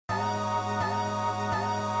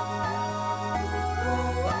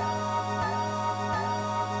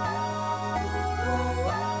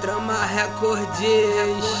Trama Recordes,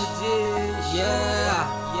 yeah,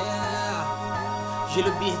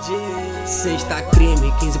 Júlio Birdiz. Sexta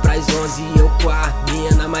crime, 15 pras 11 e eu com a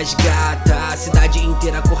mina mais gata. A cidade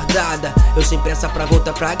inteira acordada, eu sem pressa pra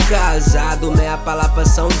voltar pra casa. Do meia pra lá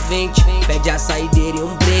são 20, pede a saideira e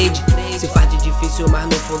um brinde. Se faz de difícil, mas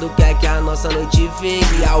no fundo quer que a nossa noite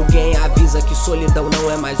vingue. Alguém avisa que solidão não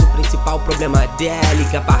é mais o principal problema dela, e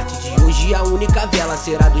que a partir de hoje a única vela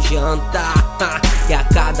será do jantar. E a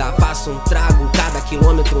cada passo um trago, cada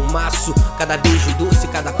quilômetro um maço, cada beijo doce,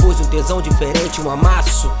 cada pose um tesão diferente, um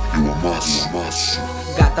amasso. Eu amasso.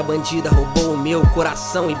 Gata bandida roubou o meu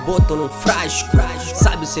coração e botou num frasco.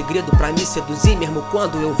 Sabe o segredo pra me seduzir mesmo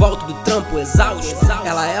quando eu volto do trampo exausto?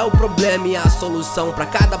 Ela é o problema e a solução, pra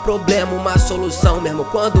cada problema uma solução. Mesmo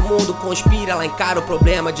quando o mundo conspira, ela encara o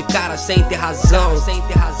problema de cara sem ter razão.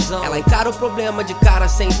 Ela encara o problema de cara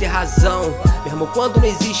sem ter razão. Mesmo quando não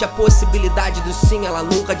existe a possibilidade do sim, ela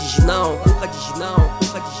nunca diz não.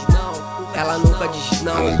 Ela nunca diz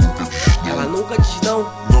não. Ela nunca diz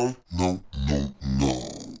não. Não.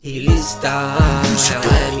 Ilícita,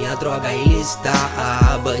 ela é minha droga ilícita.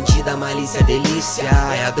 A bandida malícia delícia,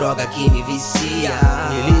 é a droga que me vicia.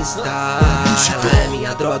 Ilícita, ela é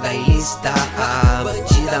minha droga ilícita. A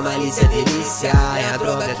bandida malícia delícia, é a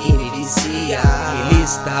droga que me vicia.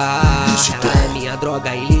 Ilícita, ela é minha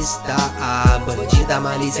droga ilícita. A bandida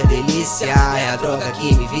malícia delícia, é a droga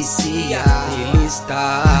que me vicia. Ilícita,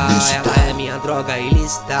 ela é minha droga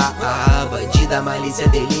ilícita. A bandida malícia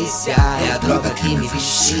delícia, é a droga que me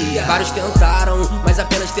vicia. Vários tentaram, mas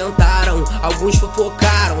apenas tentaram. Alguns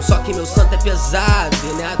fofocaram, só que meu santo é pesado. E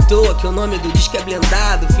não é à toa que o nome do disco é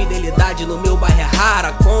blindado. Fidelidade no meu bairro é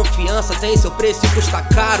rara. Confiança tem seu preço e custa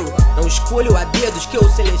caro. Não escolho a dedos que eu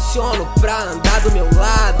seleciono pra andar do meu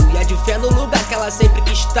lado. E a de fé no lugar que ela sempre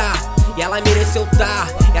quis estar, e ela mereceu estar.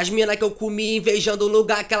 E as mina que eu comi invejando o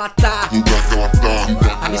lugar que ela tá.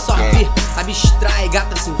 Absorve, abstrai,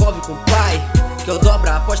 gata se envolve com o pai. Que eu dobro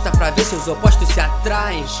a aposta pra ver se os opostos se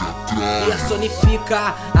atraem.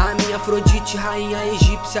 Personifica a minha Afrodite, rainha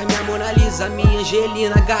egípcia, minha Mona Lisa, minha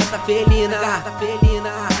Angelina, gata felina.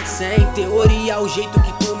 Sem teoria, o jeito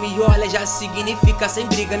que tu me olha já significa sem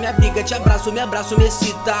briga. Me abriga, te abraço, me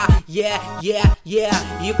excita. Yeah.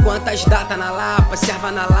 E quantas datas na Lapa, serva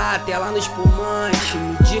na lata, ela no espumante.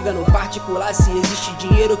 Me diga no particular se existe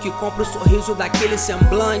dinheiro que compra o sorriso daquele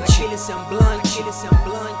semblante.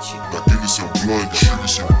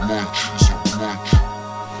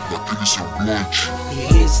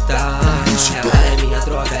 Ilícita, ela é minha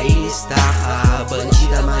droga ilícita. A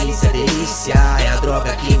bandida malícia delícia, é a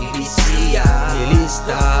droga que me vicia.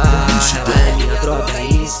 Ilícita, ela é minha droga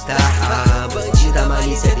ilícita. A bandida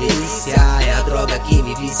malícia delícia, é a droga que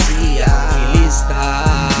me vicia. Ilícita,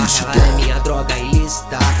 ela é minha droga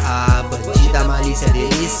ilícita. A bandida malícia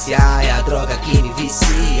delícia, é a droga que me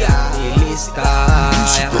vicia. Ilícita,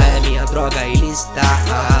 ela é minha droga ilícita.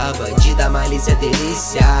 A bandida malícia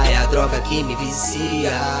delícia, é a droga que me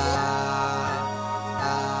vicia.